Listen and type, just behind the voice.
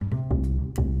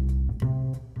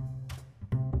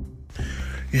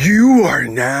You are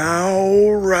now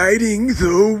riding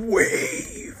the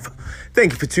wave.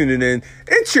 Thank you for tuning in.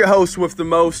 It's your host with the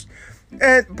most,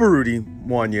 and Burudi Rudi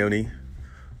Mwonyonyi,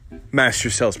 Master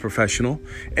Sales Professional.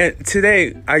 And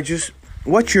today,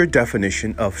 what's your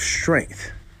definition of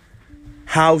strength?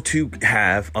 How to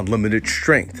have unlimited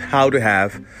strength. How to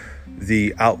have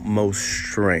the utmost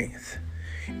strength.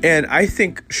 And I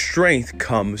think strength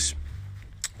comes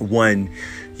when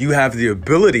you have the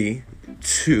ability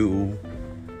to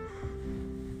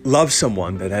love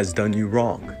someone that has done you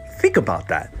wrong. Think about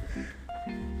that.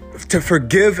 To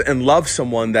forgive and love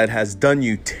someone that has done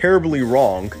you terribly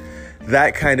wrong,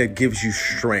 that kind of gives you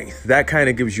strength. That kind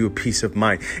of gives you a peace of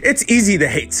mind. It's easy to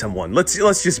hate someone. Let's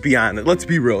just be honest. Let's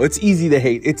be real. It's easy to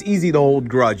hate. It's easy to hold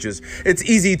grudges. It's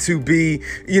easy to be,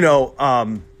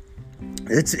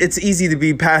 it's easy to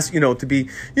be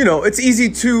it's easy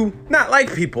to not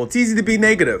like people. It's easy to be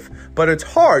negative, but it's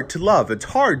hard to love. It's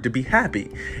hard to be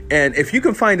happy. And if you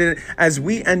can find it as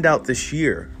we end out this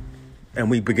year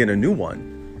and we begin a new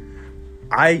one,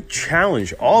 I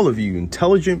challenge all of you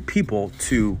intelligent people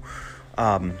to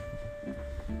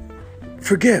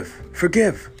forgive,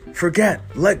 forget,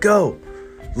 let go,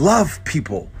 love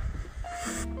people.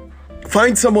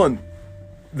 Find someone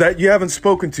that you haven't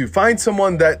spoken to. Find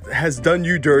someone that has done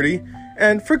you dirty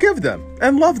and forgive them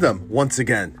and love them once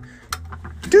again.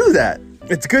 Do that.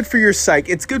 It's good for your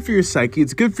psyche. It's good for your psyche.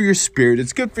 It's good for your spirit.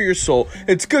 It's good for your soul.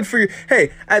 It's good for your...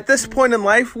 Hey, at this point in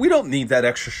life, we don't need that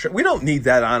extra... We don't need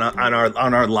that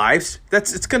on our lives.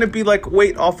 It's going to be like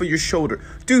weight off of your shoulder.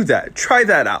 Do that. Try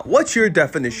that out. What's your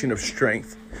definition of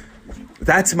strength?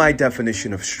 That's my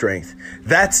definition of strength.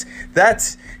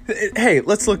 Hey,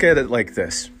 let's look at it like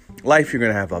this. Life, you're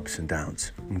going to have ups and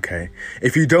downs, okay?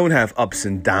 If you don't have ups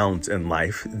and downs in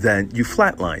life, then you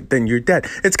flatline, then you're dead.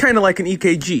 It's kind of like an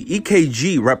EKG.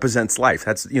 EKG represents life.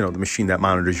 That's, the machine that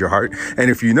monitors your heart.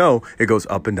 And if you know, it goes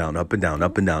up and down, up and down,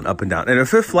 up and down, up and down. And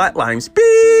if it flatlines,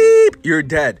 beep, you're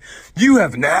dead. You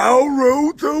have now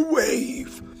rode the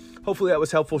wave. Hopefully that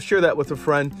was helpful. Share that with a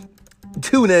friend.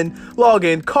 Tune in, log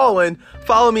in, call in,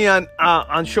 follow me on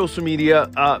social media,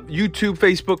 YouTube,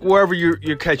 Facebook, wherever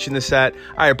you're catching this at.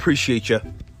 I appreciate you.